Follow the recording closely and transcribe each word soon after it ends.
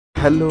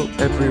Hello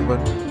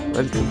everyone,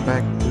 welcome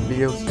back to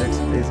Leo's Let's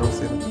Plays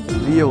on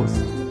Leo's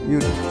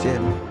YouTube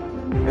channel.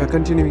 We are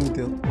continuing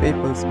the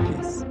Papers,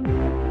 Please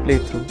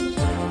playthrough.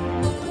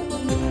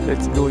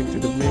 Let's go into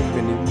the main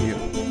menu here.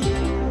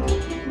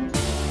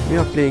 We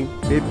are playing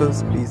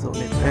Papers, Please on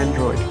an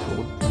Android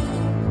phone.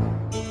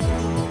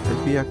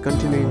 And we are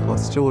continuing our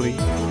story.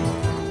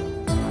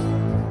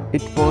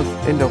 It was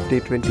end of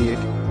day 28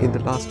 in the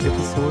last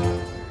episode.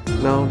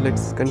 Now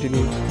let's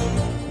continue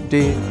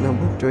day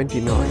number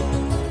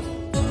 29.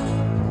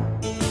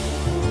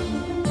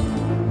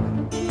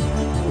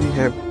 We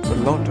have a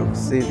lot of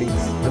savings,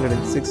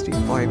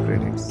 165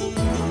 credits.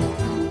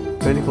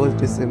 21st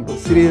December,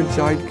 serial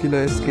child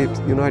killer escapes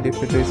United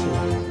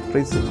Federation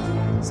prison.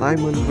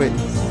 Simon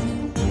wins.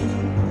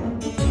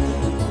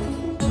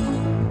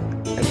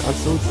 An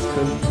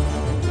associate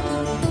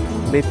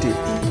native.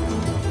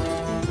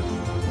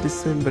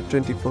 December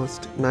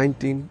 21st,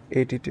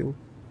 1982.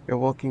 We are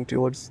walking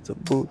towards the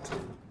booth.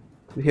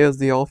 Here's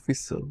the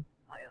officer.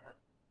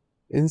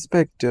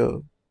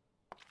 Inspector.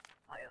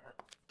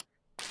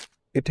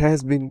 It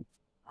has been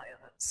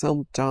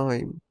some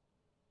time.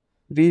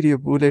 Read your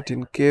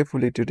bulletin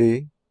carefully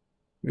today.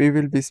 We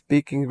will be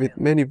speaking with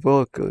many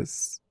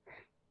workers.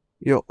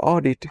 Your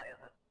audit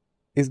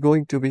is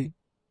going to be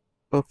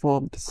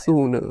performed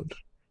sooner.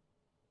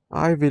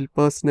 I will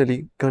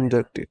personally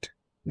conduct it.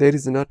 There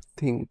is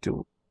nothing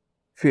to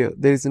fear.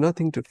 There is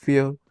nothing to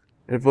fear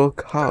and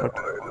work hard.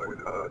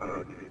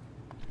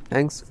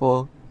 Thanks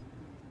for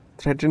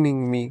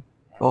threatening me,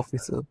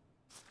 officer.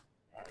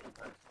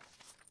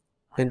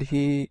 And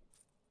he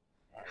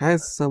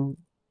has some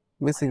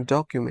missing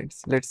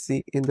documents. Let's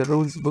see in the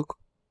rules book.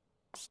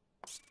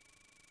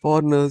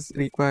 Foreigners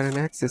require an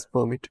access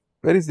permit.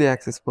 Where is the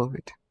access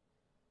permit?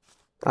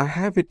 I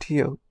have it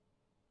here.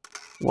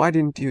 Why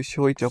didn't you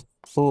show it up?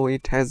 Oh,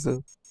 it has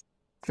a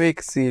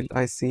fake seal,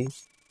 I see.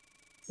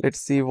 Let's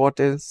see what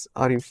else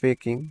are you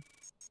faking.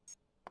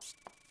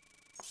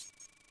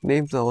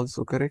 Names are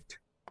also correct.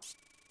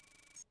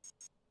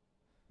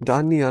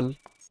 Daniel.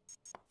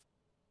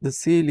 The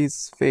seal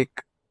is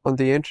fake on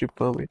the entry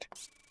permit.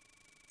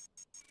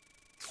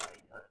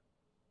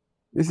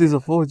 This is a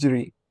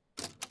forgery.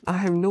 I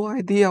have no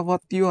idea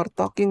what you are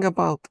talking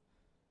about.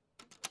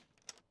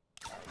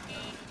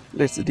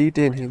 Let's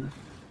detain him.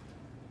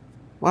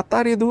 What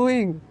are you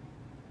doing?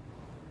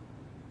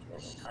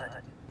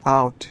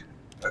 Out.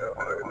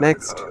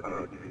 Next.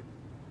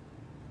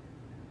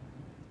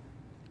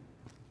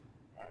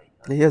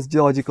 Here's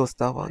Georgie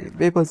Costavani.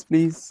 Papers,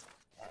 please.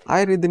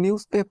 I read the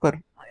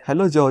newspaper.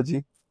 Hello,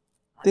 Georgie.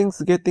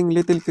 Things getting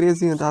little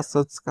crazy in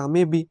Asotska.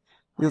 Maybe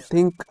you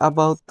think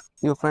about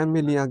your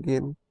family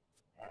again.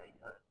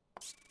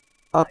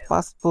 Our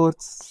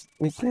passports,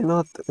 we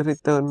cannot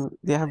return.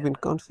 They have been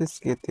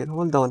confiscated.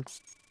 Hold on.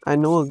 I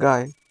know a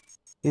guy.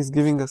 He's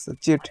giving us a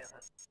cheat.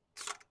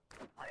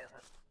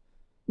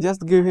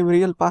 Just give him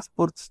real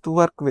passports to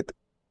work with.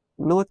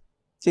 No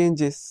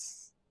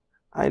changes.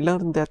 I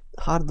learned that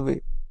hard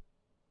way.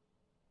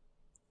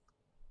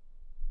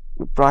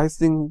 The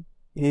pricing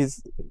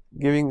he's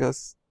giving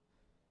us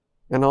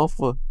an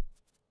offer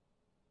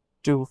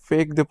to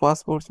fake the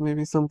passports,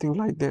 maybe something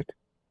like that.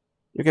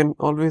 You can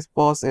always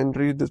pause and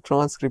read the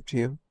transcript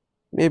here.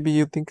 Maybe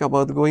you think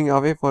about going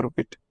away for a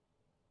bit.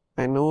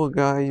 I know a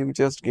guy, you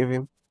just give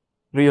him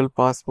real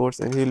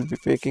passports and he'll be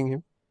faking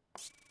him.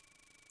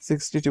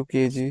 62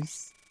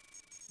 kgs,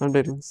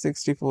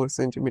 164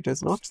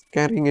 centimeters, not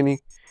carrying any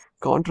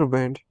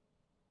contraband.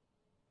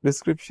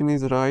 Description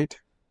is right.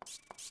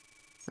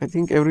 I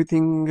think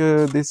everything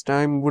this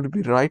time would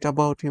be right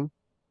about him.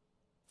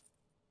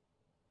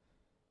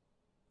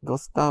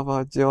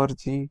 Gustava,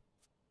 Georgie.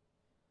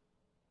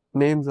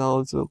 Names are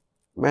also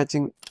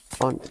matching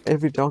on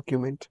every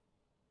document.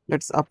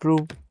 Let's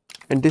approve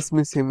and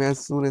dismiss him as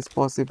soon as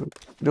possible.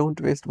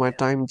 Don't waste my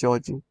time,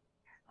 Georgie.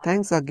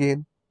 Thanks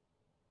again.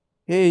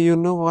 Hey, you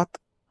know what?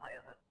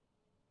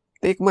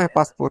 Take my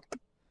passport.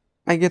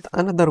 I get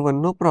another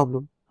one, no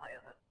problem.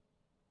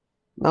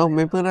 Now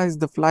memorize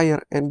the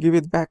flyer and give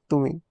it back to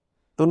me.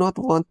 Do not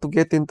want to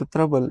get into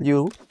trouble,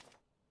 you.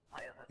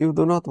 You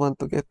do not want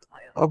to get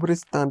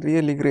Obristan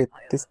really great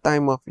this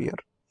time of year.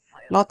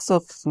 Lots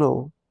of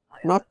snow.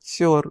 Not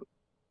sure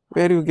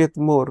where you get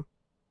more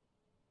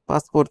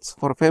passports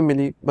for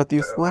family, but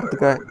you smart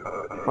guy.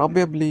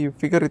 Probably you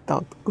figure it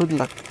out. Good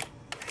luck.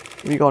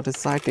 We got a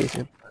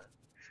citation.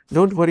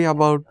 Don't worry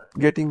about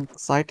getting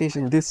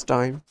citation this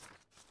time,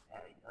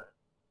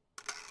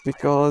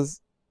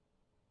 because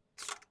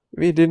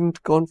we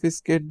didn't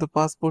confiscate the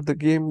passport. The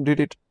game did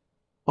it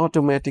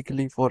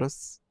automatically for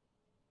us.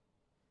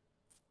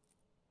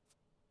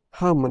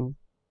 Herman.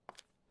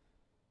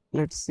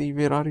 Let's see,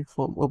 where are you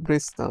from?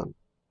 Obristan.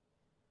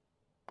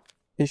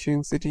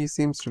 Issuing city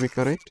seems to be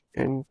correct.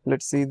 And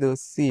let's see the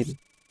seal.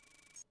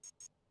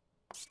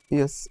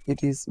 Yes,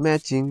 it is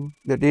matching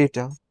the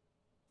data.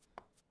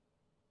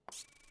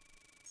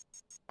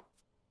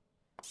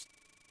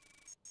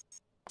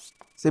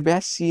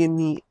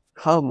 Sebastiani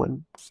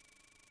Herman.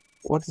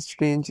 What a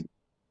strange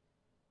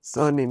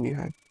surname you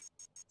have.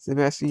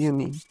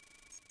 Sebastiani.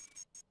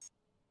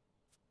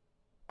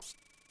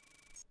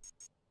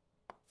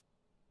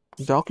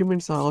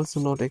 Documents are also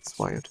not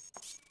expired.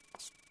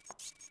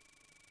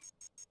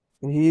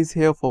 And he is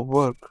here for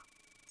work.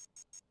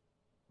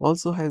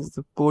 Also has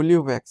the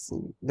polio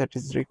vaccine that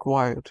is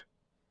required.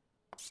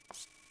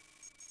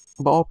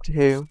 Bobbed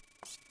hair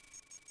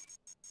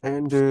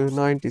and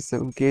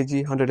 97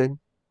 kg,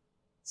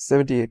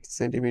 178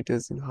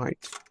 centimeters in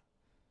height.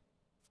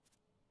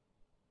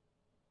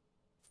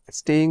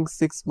 Staying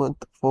 6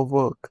 months for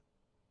work.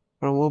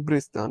 From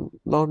Obristan,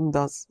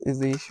 Lorndas is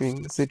the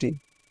issuing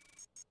city,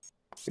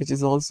 which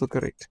is also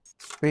correct.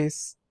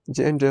 Face,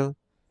 gender,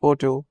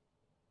 photo,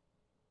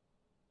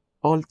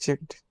 all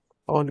checked,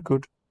 all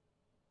good.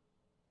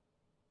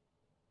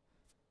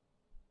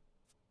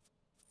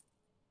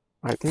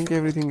 I think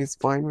everything is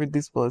fine with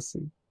this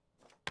person.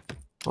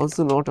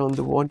 Also not on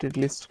the wanted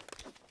list.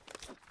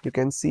 You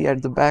can see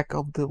at the back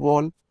of the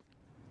wall,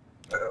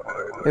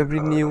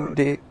 every new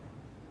day,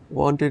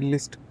 wanted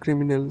list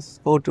criminals'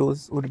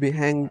 photos would be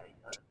hanged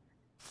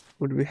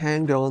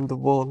on the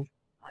wall.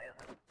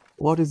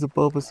 What is the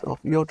purpose of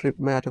your trip,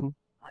 madam?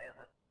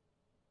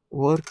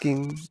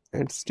 Working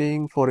and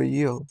staying for a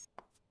year.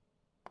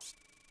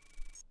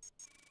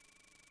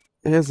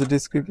 Here's the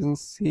description.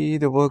 See,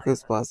 the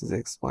worker's pass is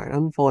expired,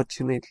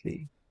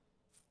 unfortunately.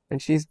 And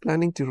she's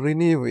planning to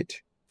renew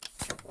it.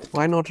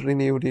 Why not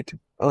renew it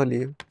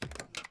earlier?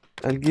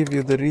 I'll give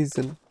you the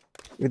reason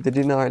with the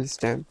denial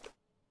stamp.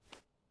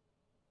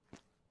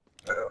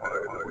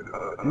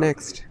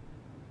 Next.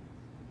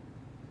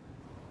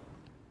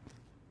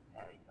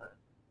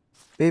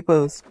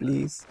 Papers,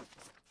 please.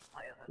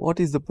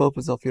 What is the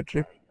purpose of your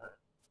trip?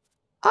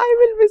 I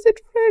will visit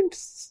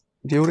friends.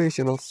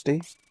 Duration of stay?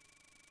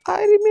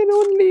 I remain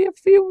only a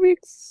few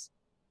weeks.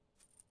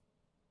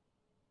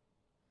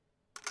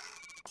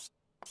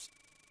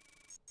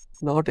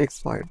 Not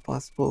expired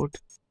passport.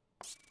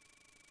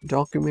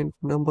 Document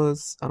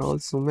numbers are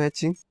also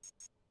matching.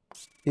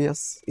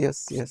 Yes,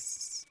 yes,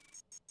 yes.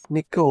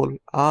 Nicole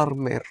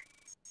Armer.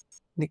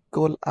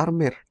 Nicole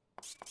Armer.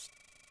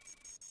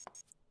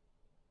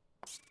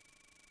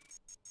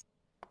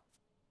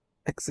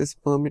 Access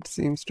permit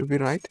seems to be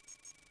right.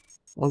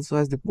 Also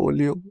has the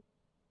polio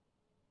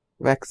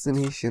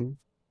vaccination,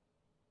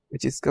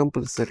 which is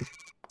compulsory.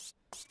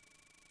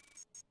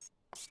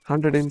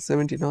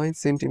 179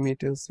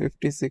 centimeters,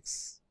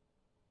 56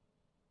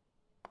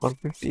 or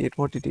 58,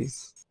 what it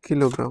is,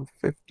 kilogram,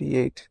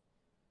 58.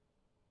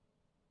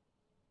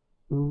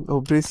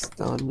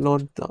 Obristan,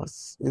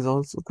 Lordas is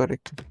also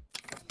correct.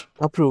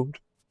 Approved.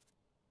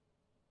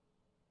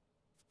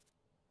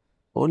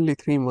 Only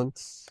 3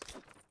 months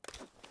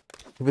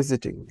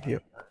visiting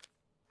here.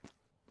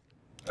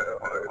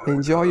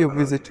 Enjoy your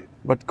visit,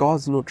 but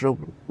cause no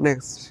trouble.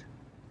 Next.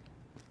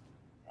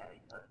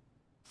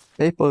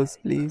 Papers,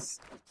 please.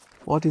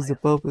 What is the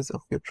purpose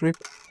of your trip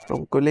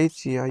from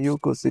Kolechia,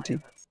 Yoko City?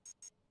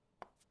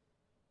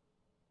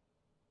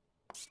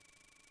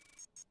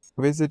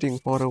 Visiting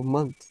for a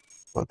month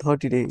or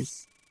 30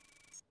 days.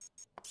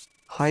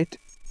 Height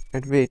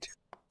and weight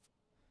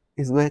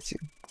is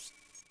matching.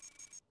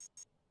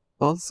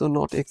 Also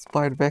not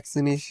expired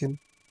vaccination.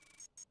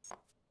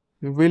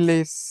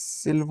 Ville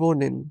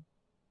Silvonen.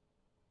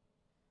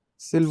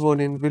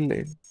 Silvonen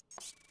Ville.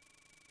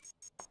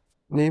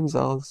 Names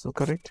are also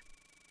correct.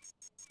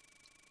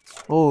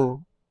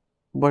 Oh,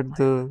 but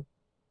the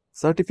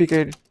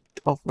certificate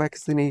of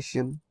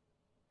vaccination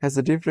has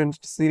a different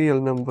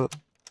serial number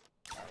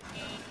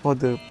for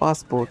the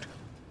passport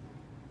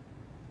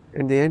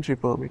and the entry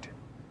permit.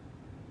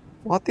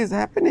 What is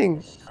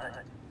happening?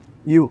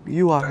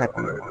 You are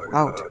happening.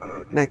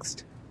 Out.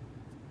 Next.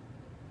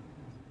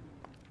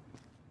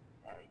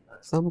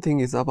 Something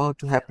is about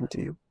to happen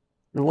to you.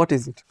 And what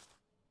is it?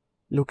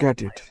 Look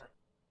at it.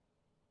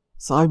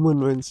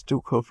 Simon once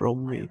took her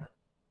from me.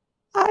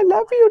 I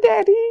love you,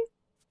 Daddy.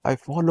 I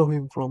follow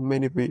him from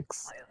many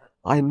weeks.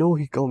 I know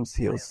he comes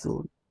here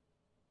soon.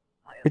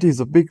 It is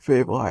a big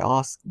favor I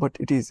ask, but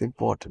it is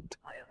important.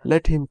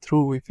 Let him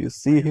through if you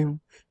see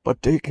him,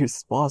 but take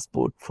his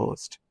passport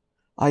first.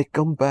 I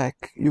come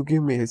back, you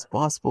give me his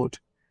passport,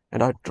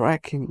 and I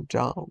track him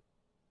down.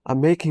 I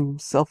make him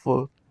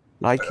suffer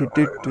like he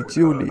did to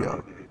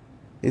Julia,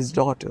 his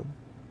daughter.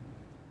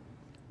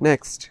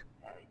 Next.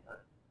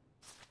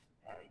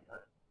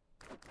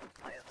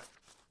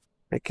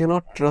 I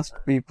cannot trust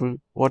people,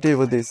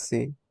 whatever they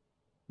say.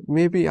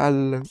 Maybe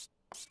I'll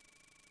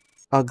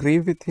agree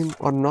with him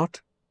or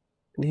not.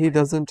 He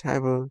doesn't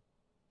have a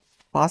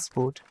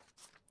passport.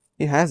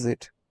 He has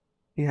it.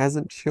 He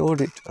hasn't showed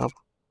it up.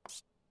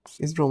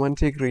 He's from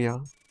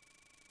Antigria.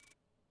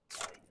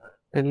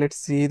 And let's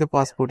see, the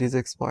passport is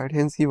expired,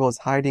 hence he was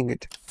hiding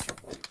it.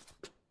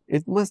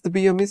 It must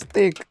be a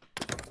mistake.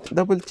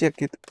 Double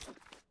check it.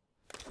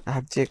 I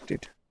have checked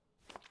it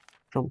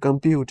from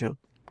computer.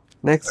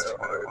 Next.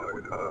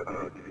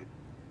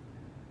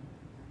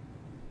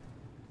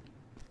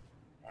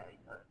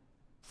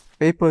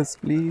 Papers,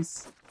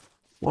 please.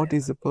 What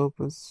is the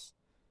purpose?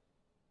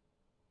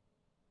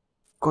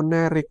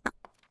 Conaric.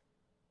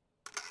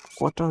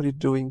 What are you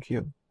doing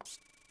here?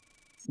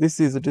 This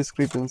is a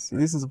discrepancy.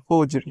 This is a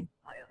forgery.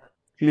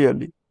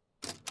 Clearly.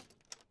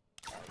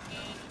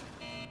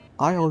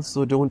 I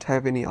also don't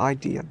have any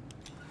idea.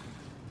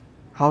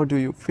 How do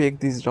you fake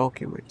these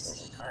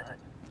documents?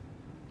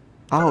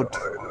 Out.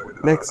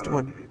 Next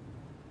one.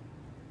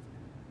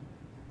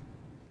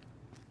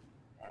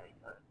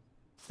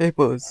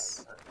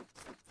 Papers.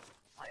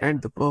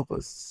 And the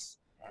purpose.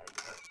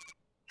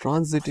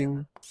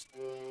 Transiting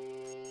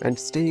and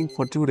staying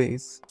for 2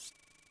 days.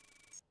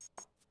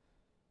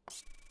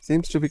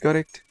 Seems to be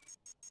correct.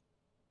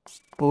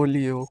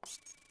 Polio.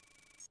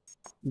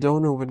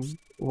 Donovan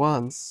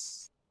once.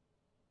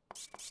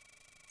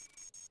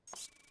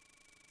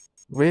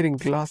 Wearing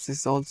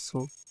glasses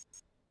also.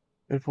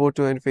 And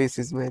photo and face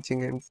is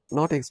matching and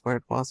not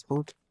expired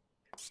passport.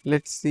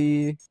 Let's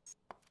see.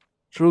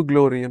 True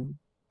Glorian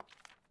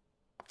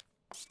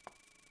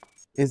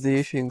is the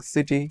issuing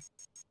city.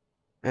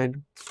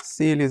 And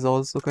seal is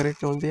also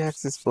correct on the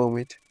access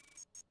permit.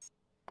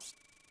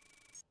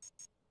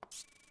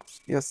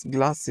 Yes,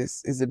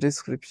 glasses is the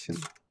description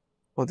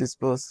for this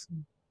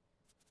person.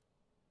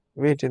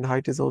 Weight and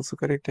height is also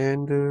correct.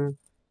 And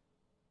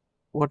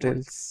what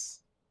else?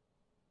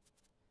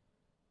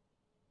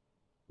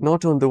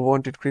 Not on the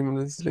wanted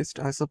criminals list,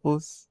 I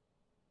suppose.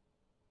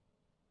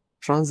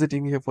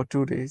 Transiting here for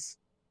 2 days.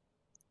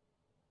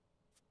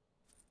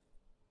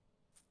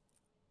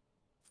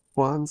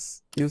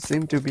 Once you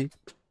seem to be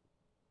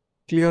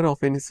clear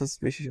of any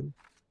suspicion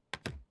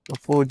of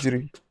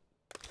forgery.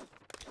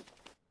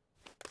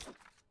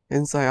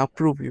 Hence I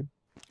approve you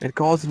and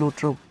cause no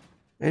trouble.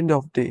 End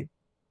of day.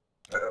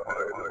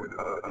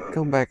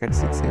 Come back at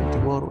 6 AM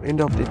tomorrow. End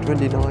of day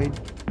 29.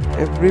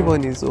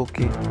 Everyone is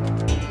okay.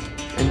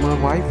 And my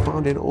wife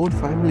found an old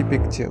family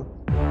picture.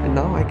 And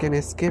now I can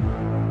escape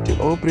to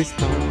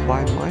Obristan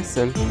by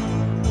myself,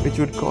 which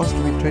would cost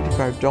me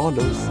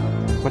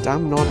 $25. But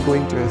I'm not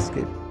going to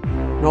escape.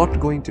 Not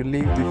going to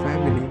leave the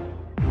family.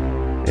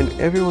 And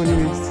everyone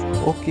is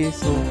okay,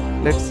 so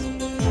let's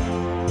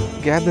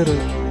gather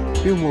a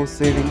few more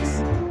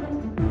savings,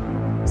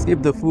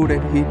 skip the food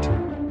and heat,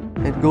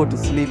 and go to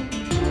sleep,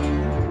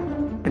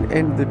 and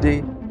end the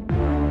day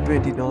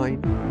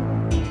 29,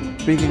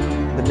 begin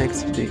the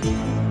next day.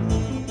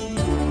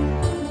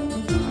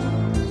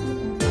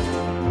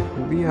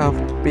 We are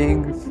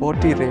paying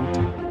 40 rent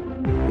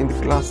in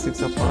the class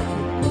 6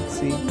 apartment. Let's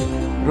see.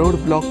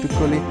 Roadblock to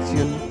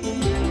collection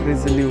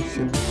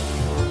resolution.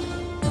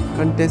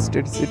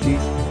 Contested city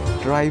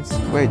drives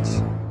wedge.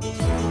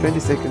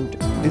 22nd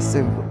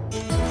December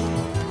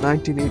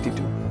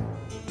 1982.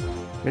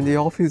 And the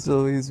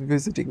officer is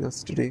visiting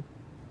us today.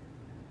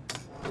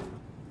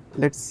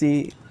 Let's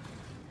see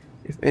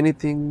if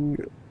anything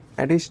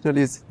additional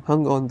is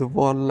hung on the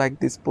wall like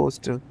this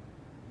poster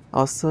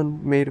our son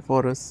made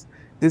for us.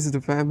 This is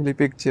the family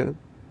picture.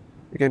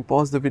 You can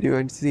pause the video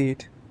and see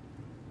it.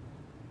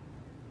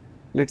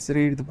 Let's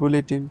read the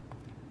bulletin.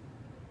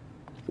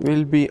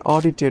 Will be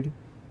audited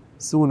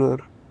sooner.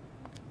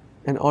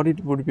 An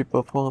audit would be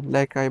performed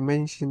like I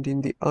mentioned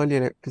in the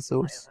earlier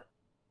episodes.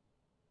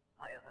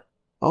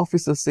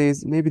 Officer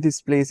says maybe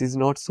this place is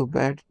not so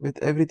bad with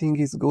everything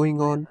is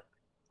going on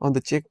the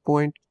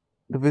checkpoint.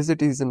 The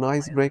visit is a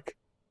nice break.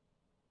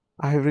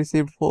 I have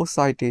received 4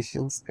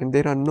 citations and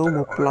there are no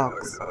more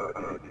plaques.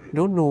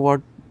 Don't know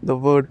what the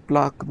word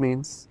plaque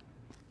means.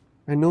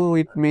 I know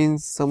it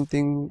means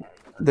something,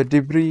 the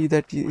debris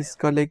that is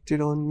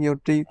collected on your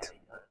teeth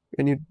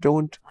when you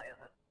don't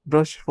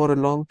brush for a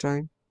long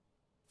time.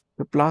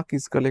 The plaque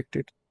is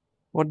collected.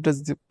 What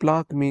does the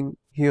plaque mean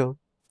here?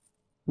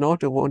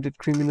 Not a wanted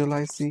criminal,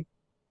 I see.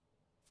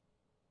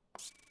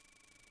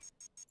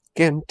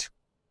 Kent,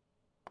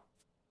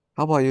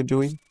 how are you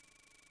doing?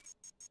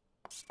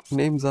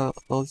 Names are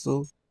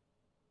also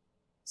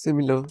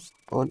similar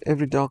on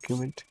every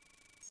document.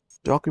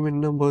 Document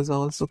numbers are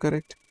also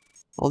correct.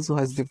 Also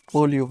has the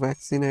polio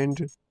vaccine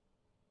and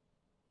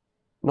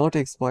not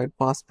expired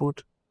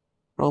passport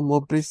from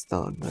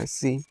Obristan, I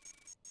see.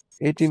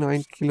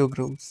 89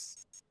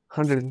 kilograms,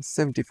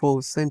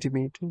 174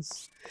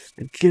 centimeters,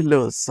 and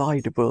killer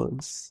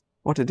sideburns.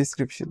 What a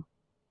description.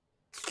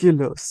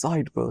 Killer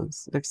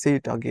sideburns. Let's say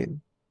it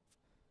again.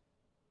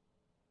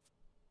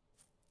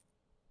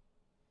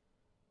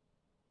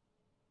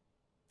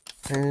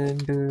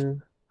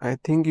 And I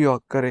think you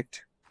are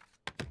correct.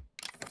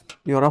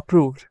 You are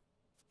approved.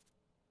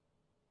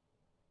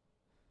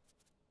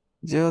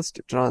 Just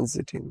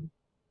transiting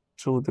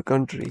through the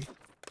country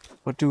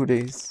for 2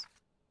 days.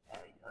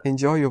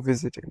 Enjoy your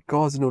visit and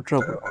cause no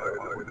trouble.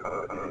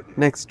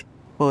 Next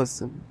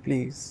person,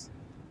 please.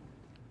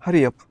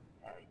 Hurry up.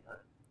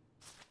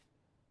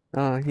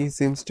 He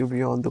seems to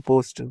be on the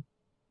poster.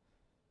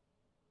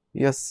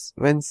 Yes,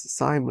 Vance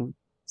Simon.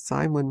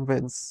 Simon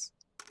Vance.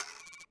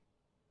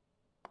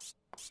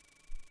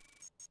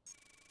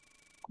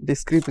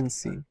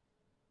 Discrepancy.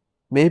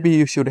 Maybe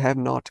you should have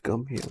not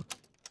come here.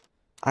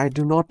 I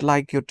do not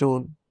like your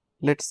tone.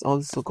 Let's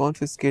also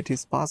confiscate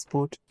his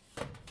passport.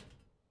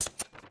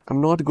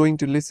 I'm not going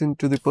to listen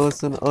to the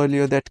person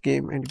earlier that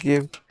came and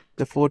gave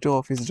the photo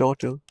of his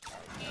daughter.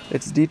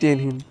 Let's detain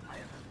him.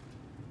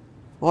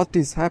 What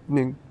is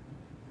happening?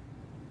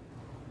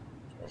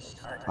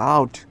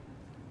 Out.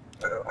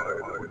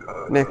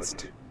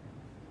 Next.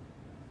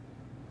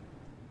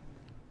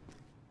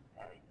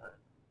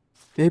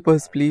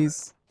 Papers,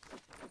 please.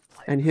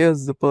 And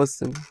here's the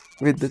person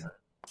with the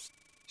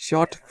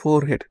short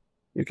forehead.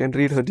 You can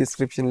read her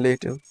description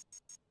later.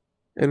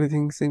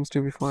 Everything seems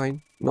to be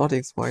fine, not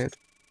expired.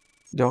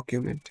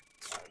 Document.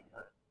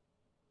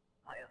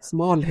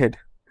 Small head.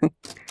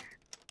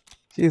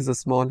 She is a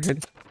small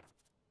head.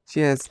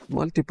 She has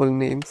multiple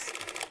names.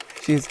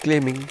 She is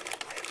claiming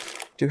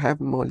to have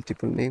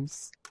multiple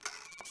names.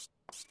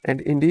 And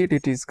indeed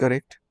it is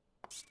correct.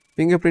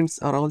 Fingerprints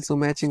are also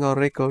matching our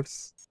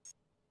records.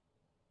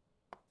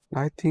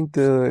 I think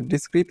the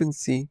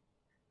discrepancy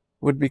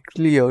would be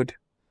cleared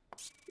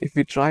if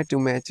we try to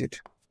match it.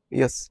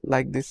 Yes,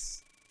 like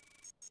this.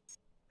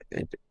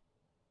 And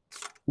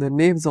the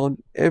names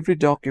on every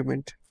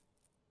document.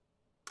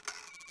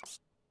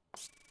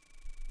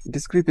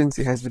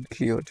 Discrepancy has been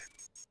cleared.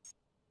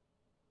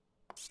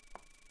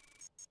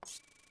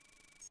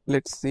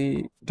 Let's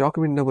see,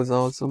 document numbers are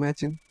also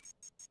matching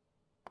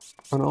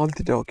on all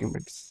the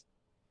documents.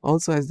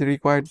 Also has the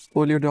required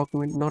folio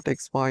document not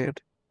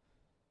expired.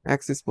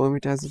 Access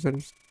permit as well.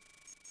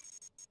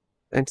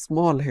 And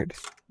small head,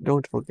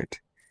 don't forget.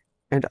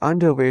 And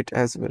underweight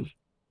as well.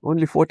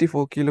 Only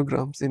 44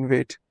 kilograms in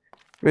weight.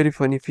 Very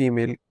funny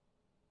female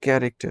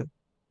character.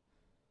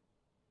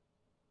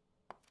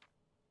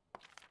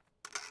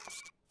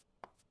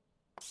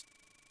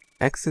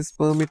 Access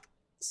permit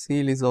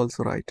seal is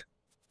also right.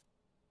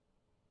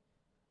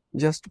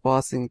 Just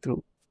passing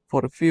through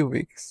for a few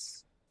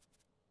weeks.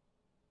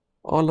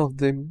 All of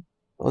them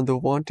on the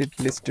wanted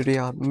list today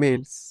are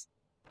males.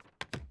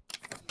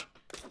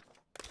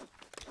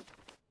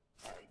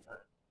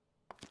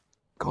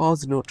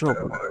 Cause no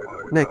trouble.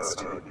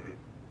 Next.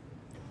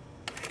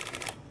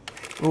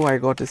 Oh, I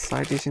got a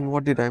citation.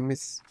 What did I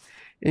miss?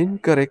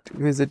 Incorrect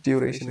visit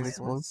duration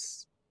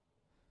response.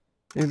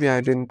 Maybe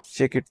I didn't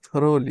check it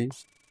thoroughly.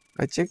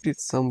 I checked it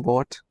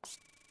somewhat.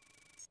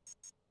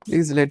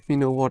 Please let me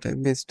know what I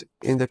missed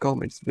in the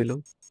comments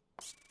below.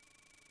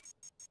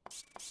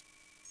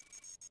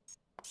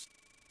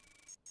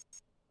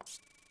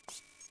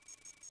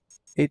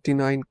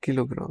 $89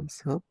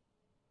 kilograms, huh?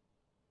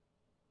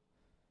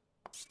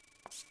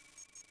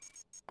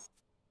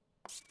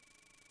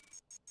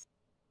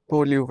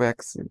 Polio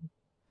vaccine.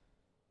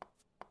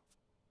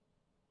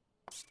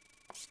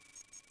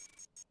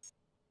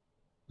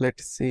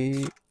 Let's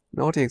see.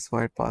 Not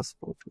expired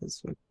passport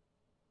as well.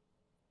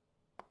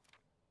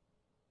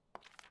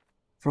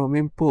 From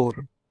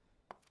Empor.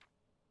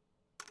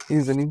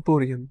 Is an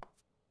emporium.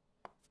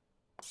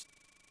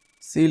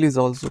 Seal is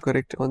also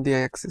correct on the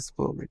access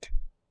permit.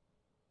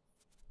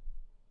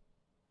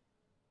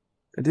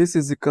 This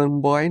is the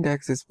combined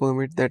access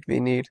permit that we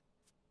need,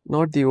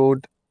 not the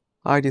old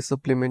ID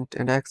supplement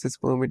and access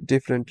permit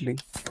differently,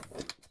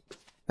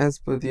 as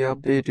per the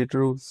updated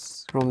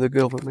rules from the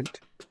government,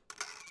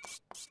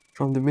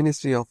 from the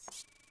Ministry of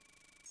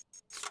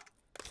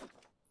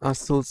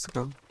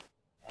Asolska.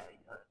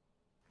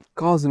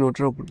 Cause no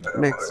trouble.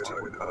 Next.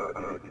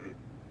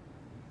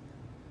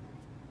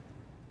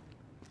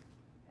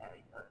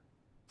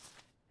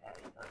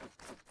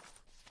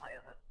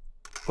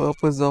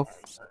 Purpose of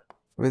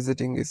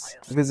visiting is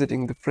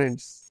visiting the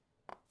friends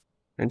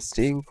and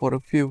staying for a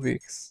few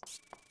weeks,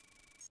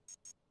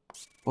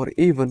 or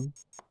even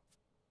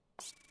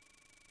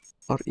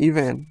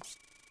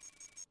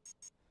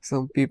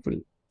some people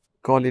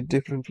call it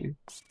differently.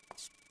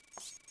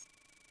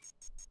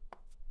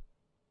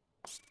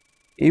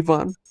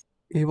 Ivan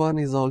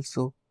is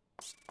also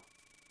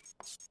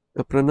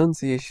a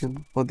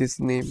pronunciation for this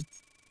name.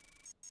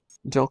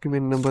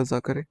 Document numbers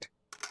are correct.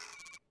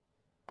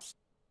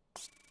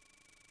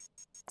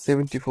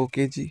 74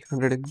 kg,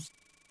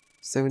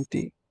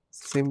 170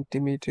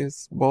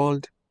 centimeters,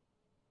 bald.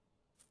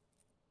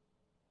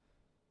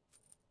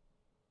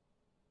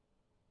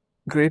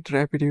 Great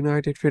Rapid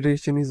United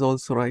Federation is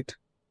also right.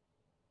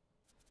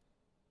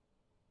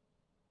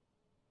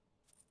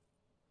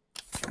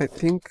 I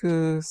think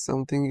I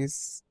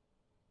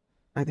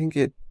think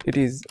it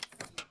is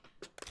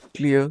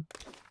clear.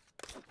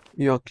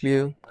 You are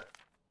clear.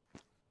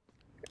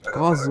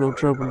 Cause no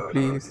trouble,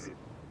 please.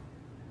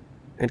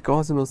 And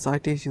cause no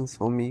citations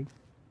for me.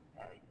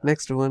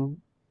 Next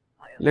one.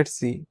 Let's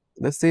see.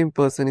 The same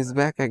person is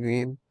back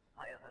again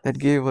that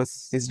gave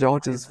us his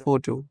daughter's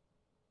photo.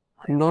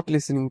 I'm not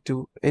listening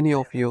to any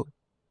of your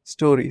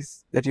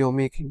stories that you're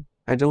making.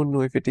 I don't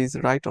know if it is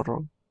right or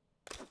wrong.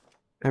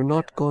 I've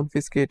not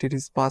confiscated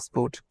his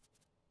passport.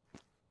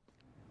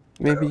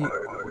 Maybe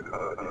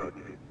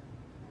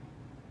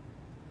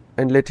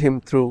and let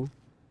him through.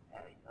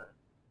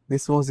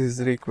 This was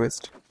his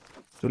request,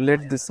 to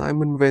let the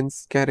Simon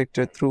Vance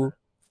character through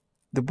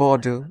the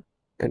border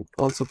and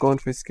also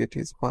confiscate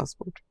his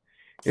passport.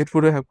 It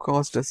would have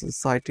cost us a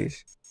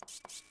citation.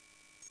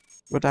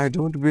 But I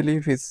don't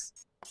believe his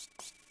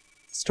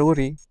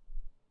story.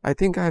 I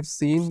think I've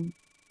seen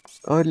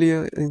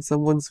earlier in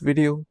someone's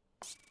video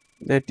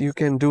that you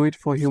can do it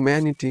for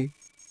humanity,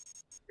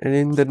 and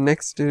in the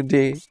next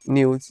day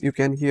news you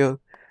can hear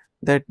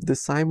that the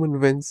Simon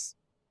Vance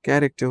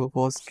character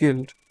was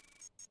killed.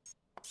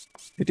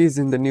 It is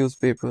in the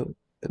newspaper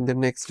and the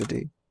next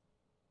day.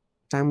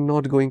 But I'm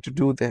not going to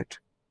do that.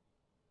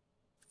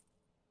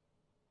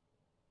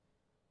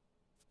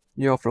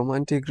 You're from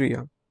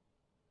Antegria,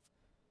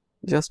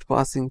 just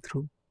passing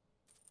through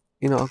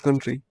in our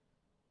country.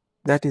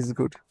 That is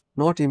good.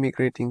 Not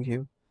immigrating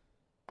here.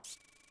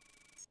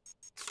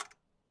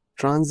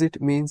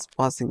 Transit means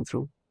passing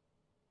through.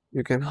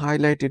 You can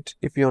highlight it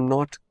if you're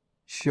not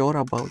sure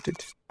about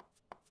it.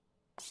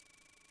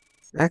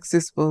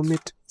 Access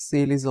permit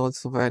seal is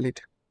also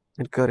valid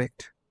and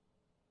correct.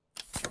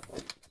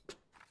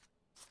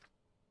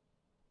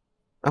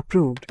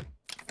 Approved.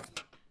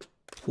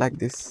 Like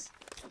this.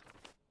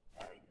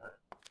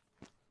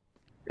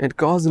 And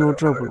cause no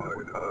trouble.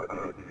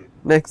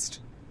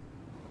 Next.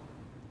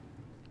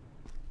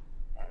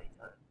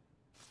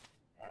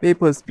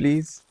 Papers,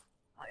 please.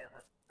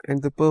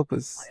 And the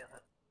purpose.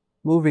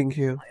 Moving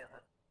here.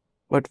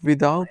 But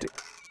without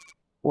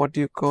what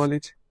you call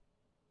it,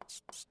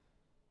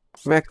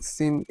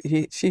 vaccine.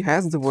 She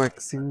has the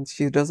vaccine.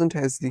 She doesn't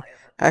has the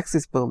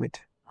access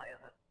permit.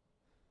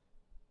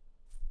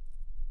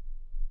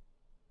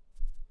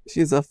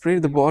 She's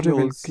afraid the border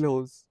will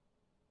close,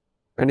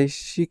 and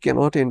she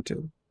cannot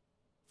enter.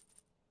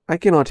 I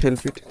cannot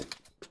help it.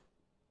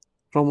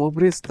 From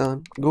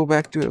Obristan, go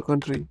back to your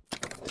country.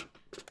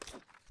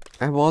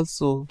 I have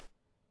also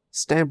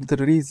stamped the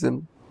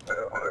reason.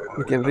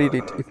 You can read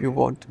it if you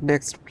want.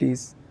 Next,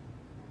 please.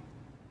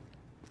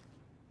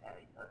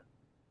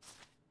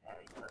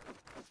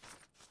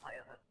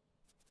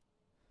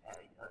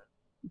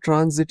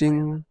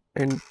 Transiting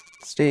and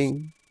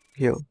staying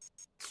here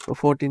for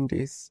 14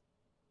 days.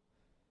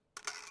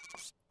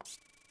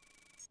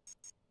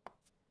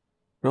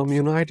 From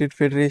United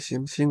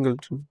Federation,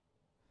 Shingleton.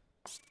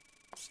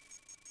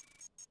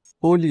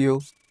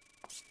 Polio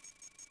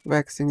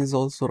vaccine is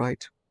also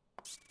right.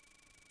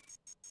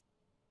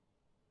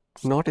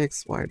 Not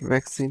expired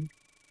vaccine.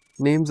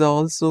 Names are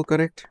also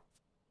correct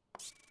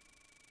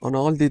on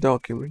all the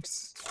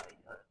documents.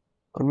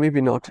 Or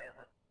maybe not.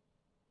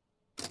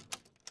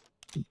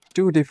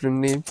 Two different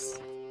names.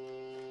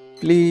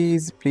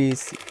 Please,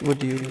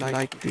 would you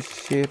like to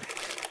share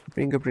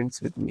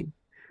fingerprints with me?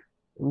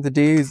 The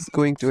day is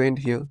going to end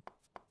here.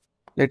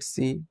 Let's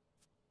see.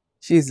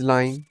 She's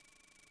lying.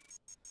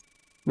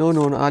 No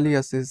known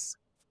aliases.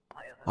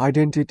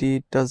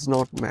 Identity does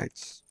not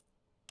match.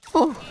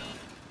 Oh.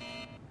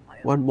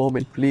 One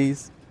moment,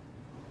 please.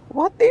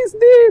 What is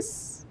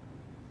this?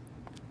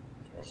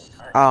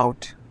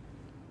 Out.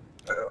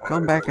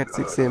 Come back at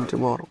 6 AM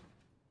tomorrow.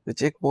 The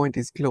checkpoint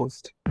is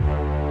closed.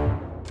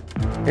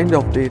 End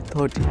of day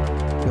 30.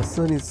 Your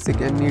son is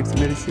sick and needs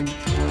medicine.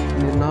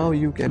 And now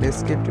you can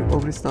escape to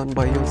Obristan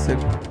by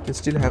yourself. You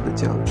still have the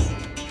chance.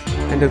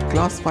 And a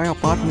class 5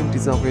 apartment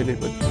is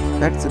available.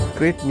 That's a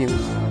great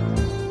news.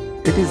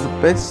 It is the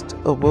best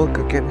a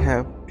worker can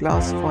have.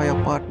 Class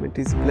 5 apartment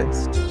is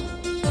blessed.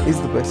 Is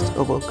the best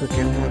a worker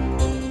can have.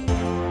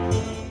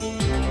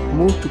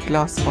 Move to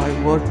class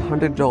 5 worth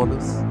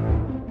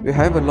 $100. We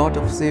have a lot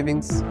of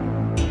savings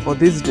for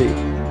this day.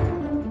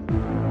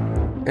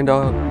 And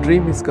our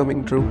dream is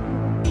coming true.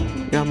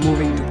 We are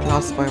moving to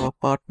class 5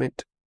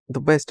 apartment. The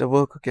best a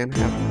worker can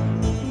have.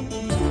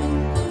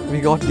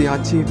 We got the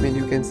achievement,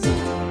 you can see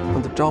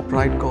on the top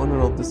right corner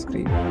of the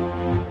screen.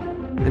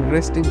 And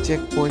resting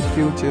checkpoint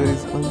future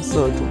is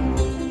uncertain.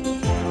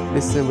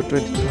 December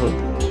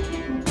 23rd.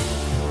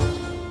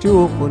 Too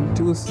open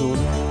too soon.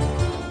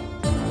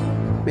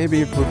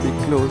 Maybe it would be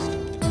closed.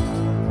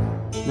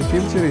 The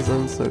future is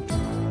uncertain.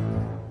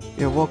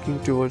 We are walking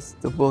towards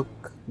the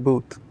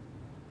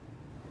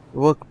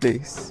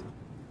workplace.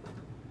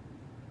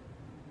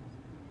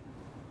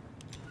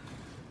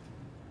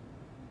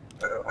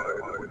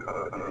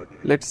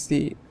 Let's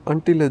see.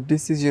 Until a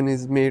decision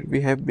is made,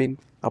 we have been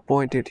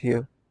appointed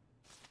here.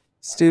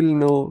 Still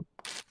no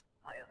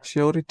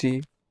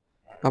surety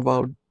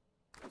about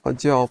a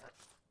job.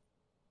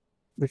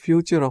 The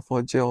future of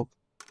our job.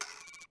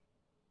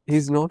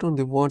 He's not on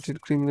the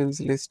wanted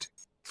criminals list.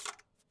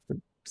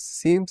 It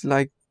seems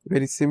like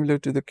very similar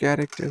to the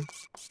character.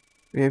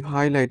 We have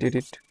highlighted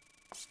it.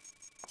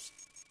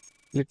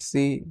 Let's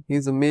see.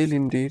 He's a male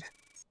indeed.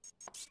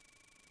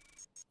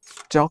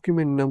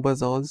 Document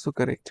numbers are also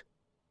correct.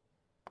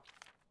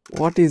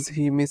 What is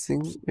he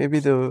missing? Maybe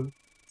the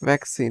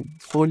vaccine,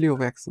 polio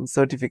vaccine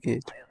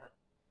certificate.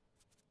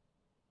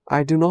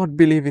 I do not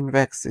believe in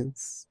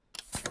vaccines.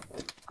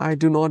 I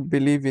do not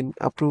believe in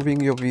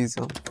approving your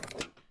visa.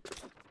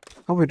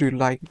 How would you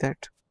like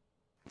that?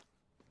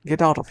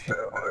 Get out of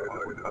here.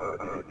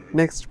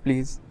 Next,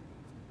 please.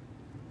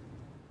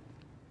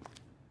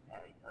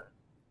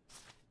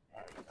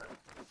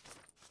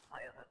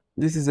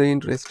 This is an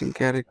interesting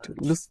character.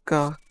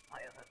 Luska.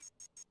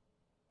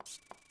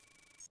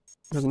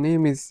 Her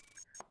name is...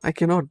 I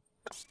cannot,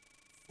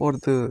 for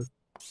the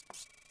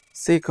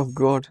sake of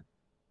God,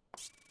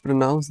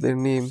 pronounce their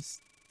names.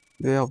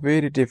 They are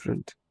very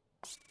different.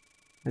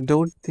 I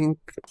don't think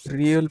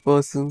real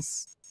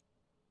persons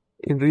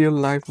in real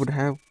life would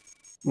have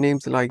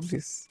names like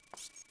this.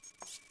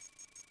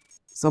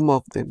 Some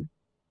of them.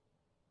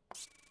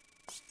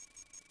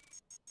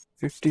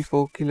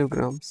 54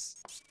 kilograms.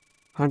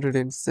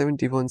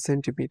 171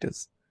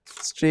 centimeters.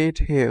 Straight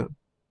hair.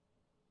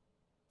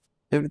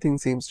 Everything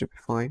seems to be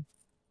fine.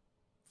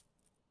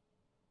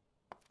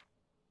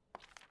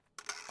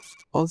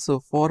 Also,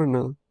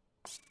 foreigner.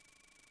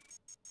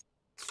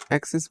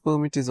 Access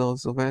permit is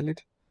also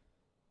valid.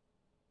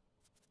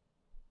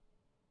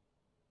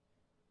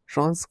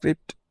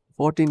 Transcript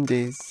 14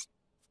 days.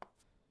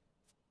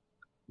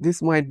 This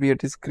might be a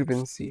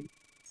discrepancy.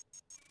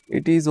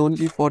 It is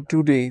only for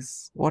 2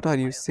 days. What are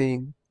you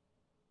saying?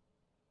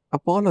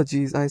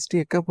 Apologies, I stay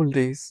a couple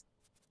days.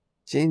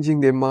 Changing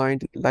their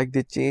mind like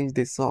they change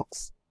their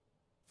socks.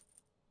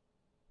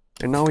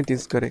 And now it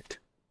is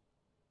correct.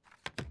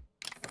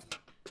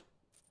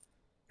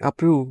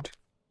 Approved.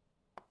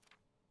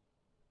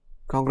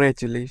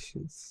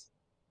 Congratulations.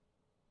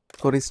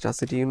 Korista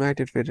City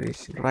United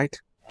Federation,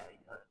 right?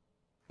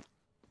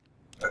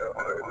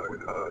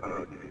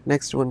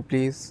 Next one,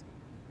 please.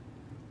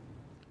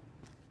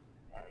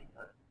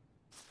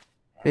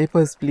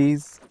 Papers,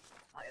 please.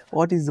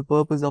 What is the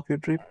purpose of your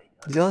trip?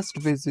 Just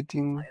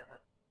visiting,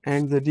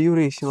 and the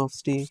duration of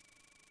stay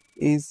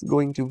is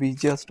going to be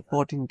just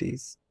 14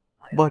 days.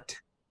 But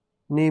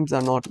names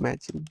are not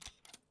matching.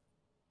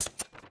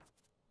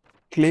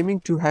 Claiming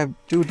to have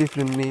 2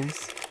 different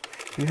names,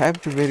 you have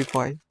to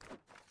verify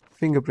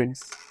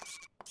fingerprints.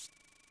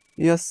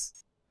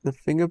 Yes, the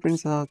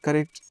fingerprints are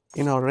correct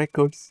in our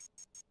records,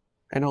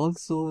 and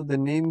also the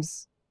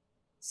names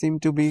seem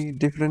to be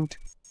different,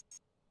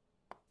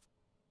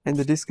 and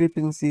the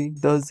discrepancy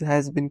thus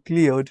has been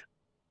cleared.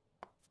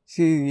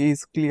 She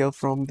is clear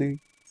from the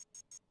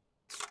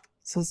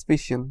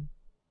suspicion.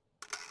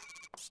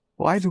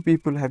 Why do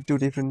people have 2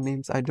 different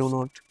names? I do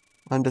not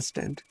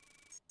understand.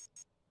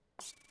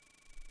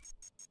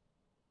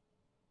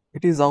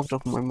 It is out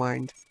of my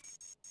mind,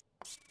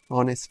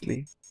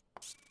 honestly.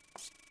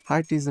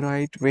 Height is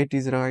right, weight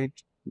is right,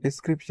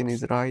 description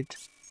is right,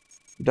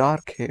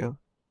 dark hair,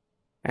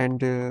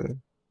 and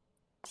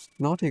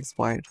not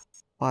expired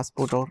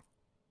passport or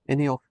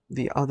any of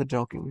the other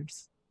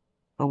documents.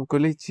 From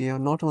Kolechia,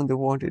 not on the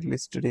wanted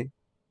list today.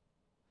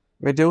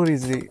 Vedor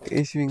is the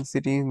issuing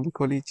city in the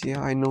Kolechia,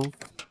 I know.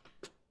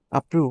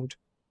 Approved.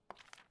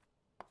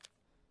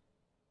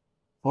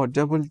 For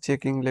double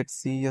checking, let's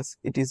see. Yes,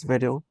 it is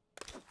Vedor.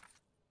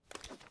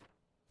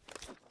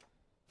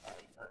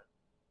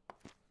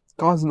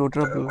 Cause no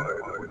trouble.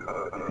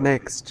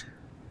 Next.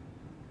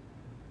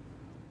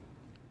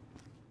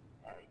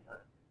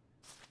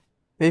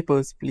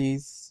 Papers,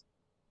 please.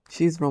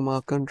 She's from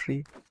our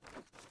country.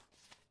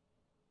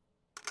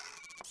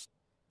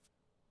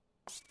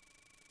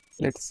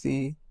 Let's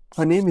see.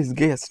 Her name is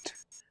Guest.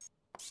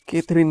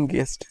 Catherine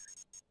Guest.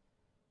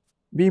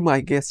 Be my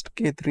guest,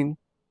 Catherine.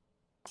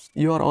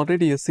 You are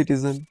already a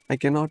citizen. I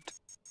cannot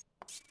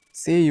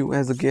say you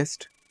as a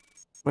guest,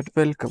 but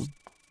welcome.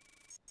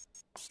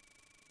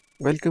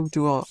 Welcome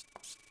to our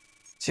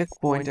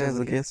checkpoint as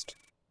a guest.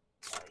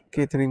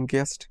 Catherine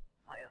Guest.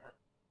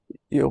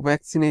 Your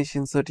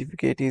vaccination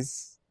certificate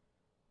is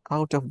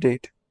out of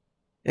date.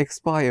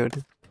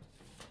 Expired.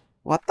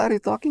 What are you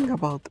talking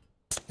about?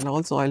 And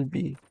also I'll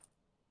be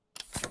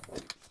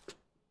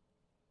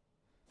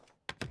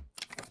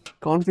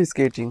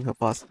confiscating her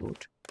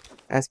passport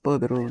as per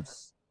the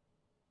rules.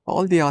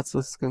 All the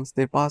Artsvascans,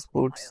 their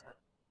passports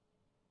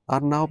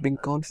are now being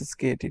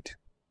confiscated.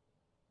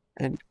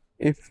 And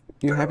if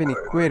you have any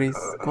queries,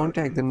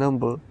 contact the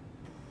number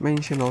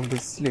mentioned on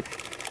this slip.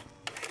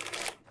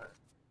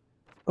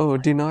 Oh,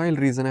 denial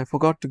reason. I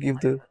forgot to give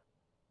the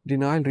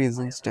denial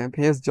reason stamp.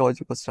 Here's George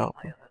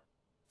Pastrapa.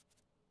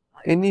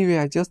 Anyway,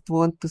 I just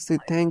want to say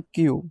thank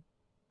you.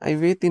 I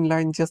wait in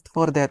line just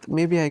for that.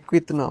 Maybe I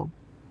quit now.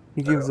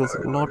 He gives us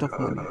a lot of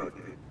money.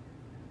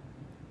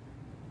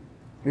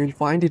 We'll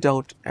find it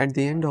out at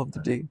the end of the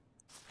day.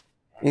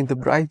 In the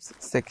bribes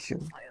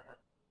section.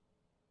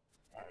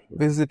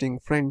 Visiting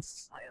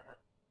friends.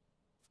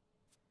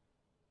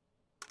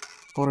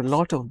 For a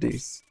lot of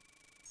days.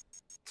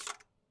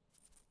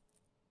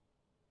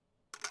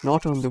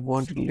 Not on the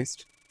wanted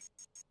list.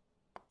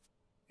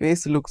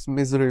 Face looks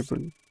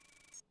miserable.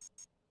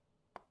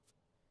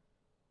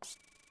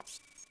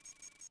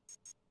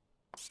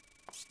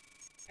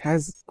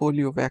 Has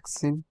polio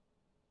vaccine.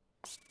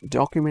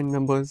 Document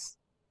numbers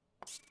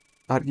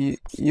are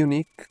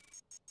unique.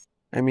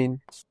 I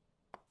mean,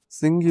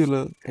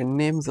 singular, and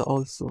names are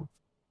also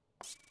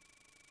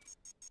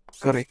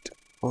correct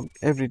on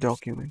every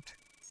document.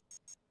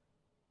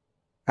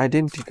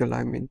 Identical,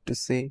 I meant to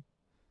say.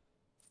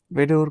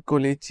 Vedor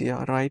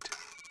Kolechia, right?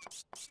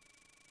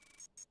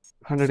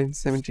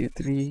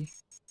 173,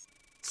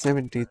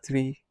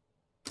 73.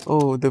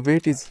 Oh, the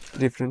weight is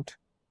different.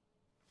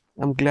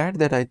 I'm glad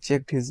that I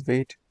checked his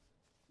weight.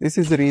 This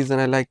is the reason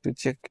I like to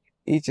check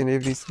each and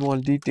every small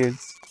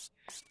details.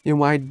 You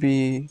might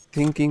be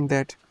thinking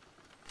that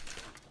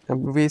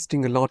I'm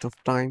wasting a lot of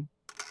time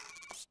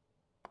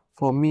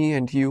for me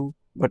and you,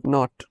 but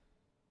not.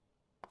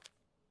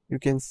 You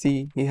can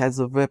see he has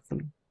a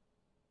weapon.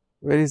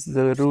 Where is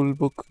the rule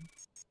book?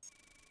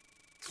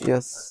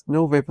 Yes,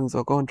 no weapons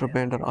or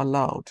contraband are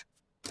allowed.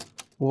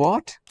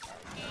 What?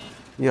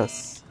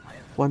 Yes.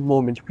 One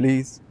moment,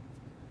 please.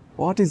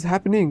 What is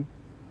happening?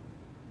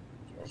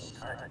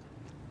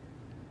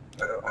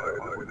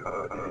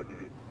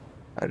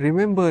 I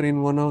remember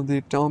in one of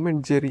the Tom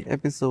and Jerry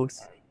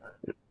episodes,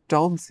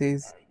 Tom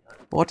says,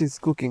 "What is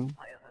cooking?"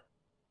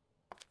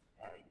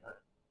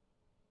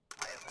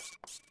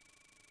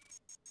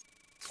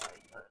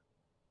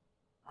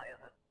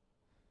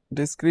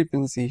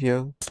 Discrepancy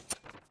here.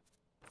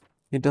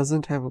 He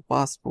doesn't have a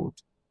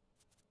passport.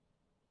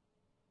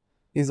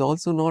 He's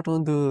also not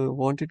on the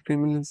wanted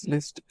criminals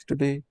list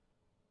today,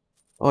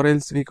 or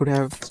else we could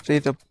have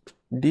straight up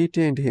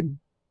detained him.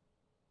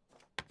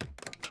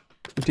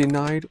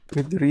 Denied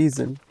with the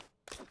reason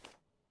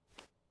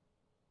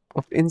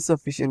of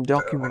insufficient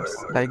documents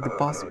like the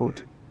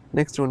passport.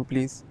 Next one,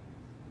 please.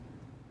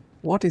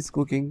 What is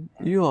cooking?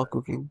 You are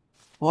cooking.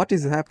 What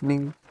is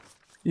happening?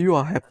 You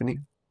are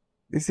happening.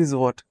 This is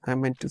what I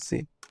meant to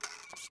say.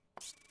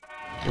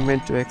 I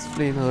meant to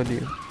explain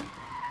earlier.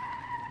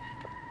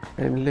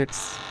 And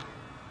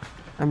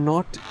I'm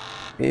not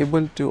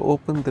able to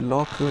open the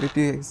locker. It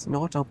is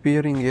not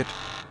appearing yet.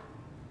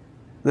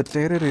 The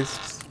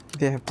terrorists,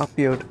 they have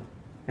appeared.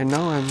 And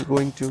now I'm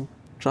going to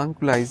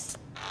tranquilize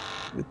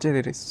the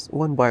terrorists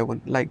one by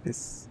one like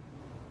this.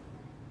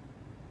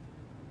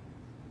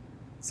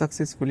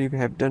 Successfully we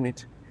have done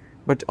it.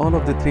 But all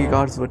of the 3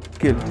 guards were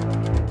killed.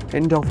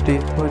 End of day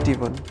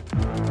 31.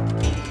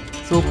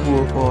 So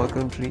poor for our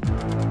country.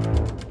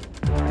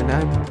 And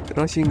I'm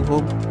rushing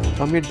home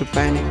amid the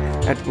panic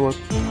at work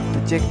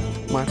to check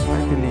my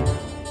family.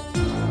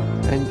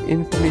 And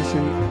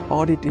information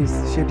audit is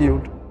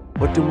scheduled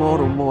for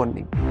tomorrow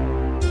morning.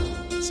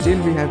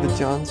 Still we have the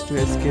chance to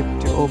escape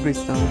to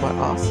Obristan by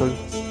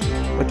ourselves,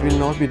 but we'll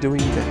not be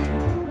doing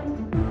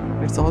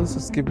that. Let's also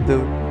skip the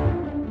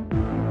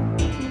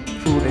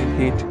food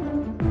and heat.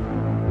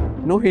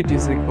 No heat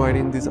is required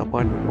in this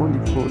apartment, only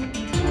food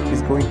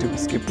is going to be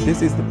skipped.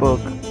 This is the perk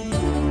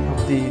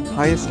of the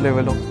highest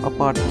level of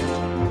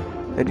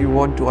apartment that you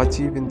want to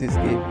achieve in this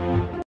game.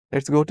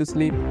 Let's go to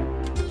sleep.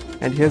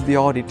 And here's the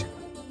audit.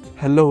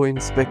 Hello,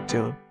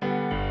 Inspector.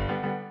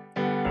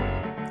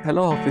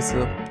 Hello,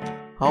 Officer.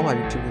 How are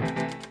you doing?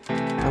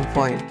 I'm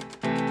fine.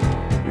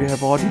 We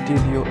have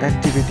audited your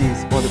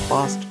activities for the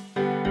past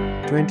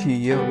 20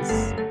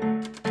 years.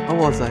 How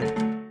was I?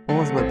 What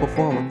was my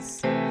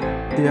performance?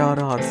 There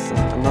are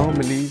some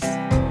anomalies,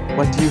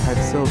 but you have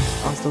served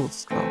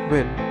Astolska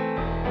well.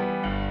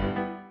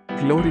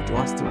 Glory to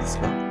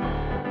Astolska.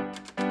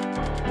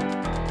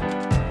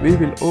 We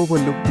will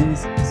overlook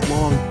these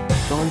small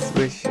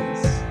transgressions.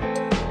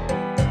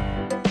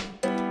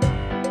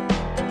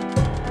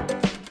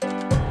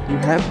 You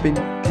have been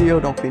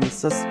cleared of any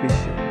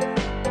suspicion.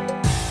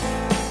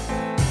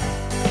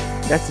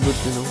 That's good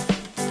to know.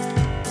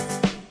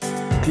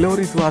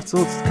 Glory to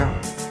Astolska.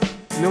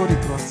 Glory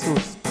to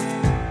Astolska.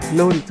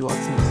 Glory to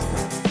Astolska.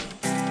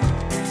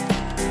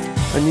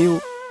 A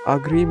new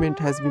agreement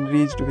has been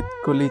reached with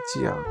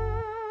Kolechia.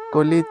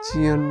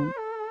 Kolechian,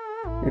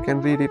 you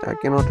can read it, I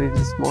cannot read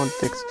the small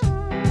text.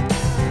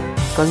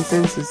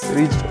 Consensus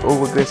reached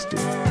over Grestin.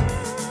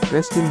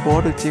 Grestin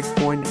border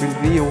checkpoint will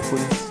reopen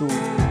soon.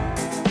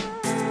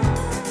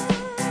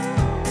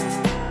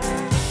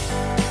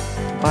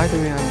 By the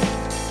way, I'm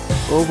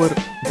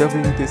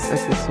overdubbing this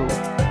episode,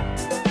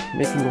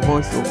 making a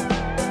voiceover.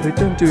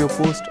 Return to your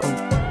post on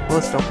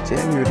 1st of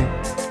January.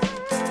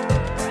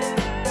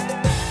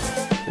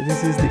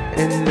 This is the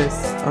endless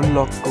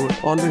unlock code,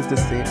 always the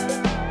same.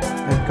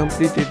 I've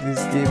completed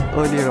this game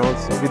earlier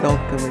also without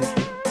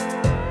commentary.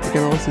 You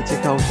can also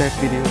check out that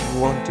video if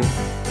you want to.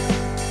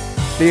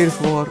 Played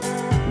for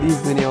these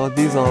many or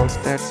these are our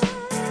stats.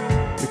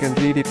 You can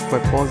read it by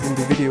pausing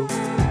the video.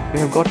 We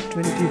have got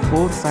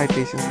 24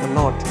 citations, a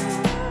lot.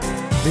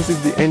 This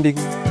is the ending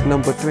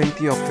number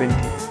 20 of 20.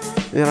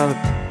 There are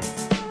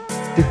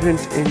different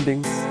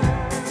endings,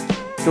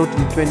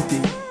 total 20.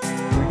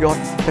 We got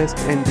the best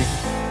ending.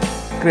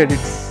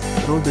 Credits,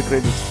 roll the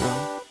credits now.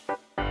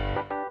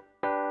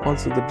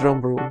 Also the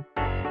drum roll.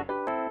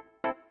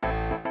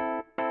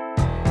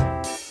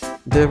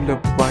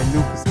 Developed by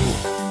LucasCode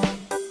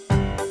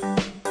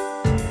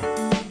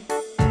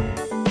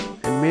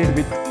and made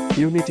with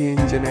Unity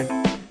engine and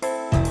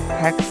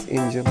Hex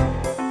engine.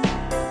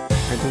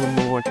 I don't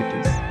know what it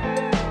is.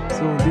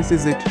 So this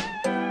is it,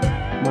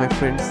 my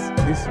friends.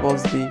 This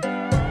was the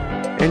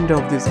end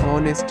of this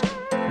honest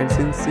and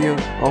sincere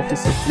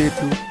officer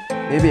playthrough.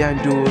 Maybe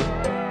I'll do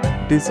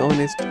a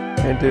dishonest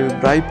and a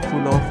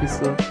bribeful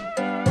officer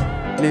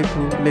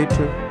playthrough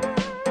later.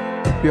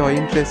 If you are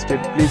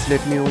interested, please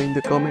let me know in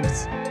the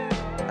comments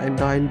and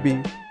I'll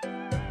be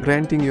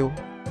granting you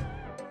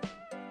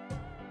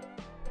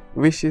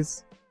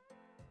wishes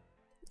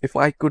if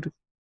I could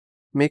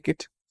make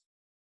it.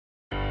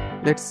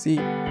 Let's see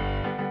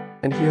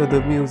and hear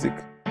the music.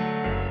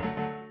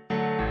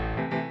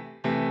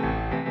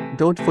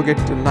 Don't forget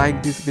to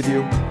like this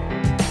video,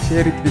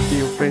 share it with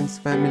your friends,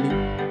 family,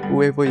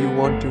 whoever you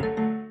want to.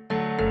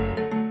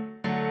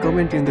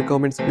 Comment in the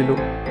comments below.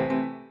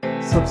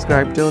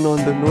 subscribe, turn on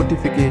the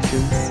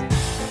notifications,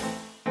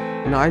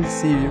 and I'll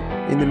see you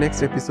in the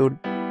next episode.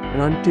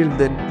 And until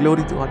then,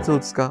 glory to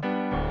Atsotska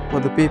for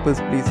the Papers,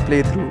 Please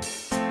playthrough.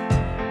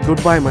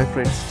 Goodbye, my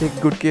friends. Take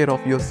good care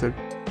of yourself.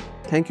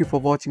 Thank you for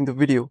watching the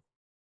video.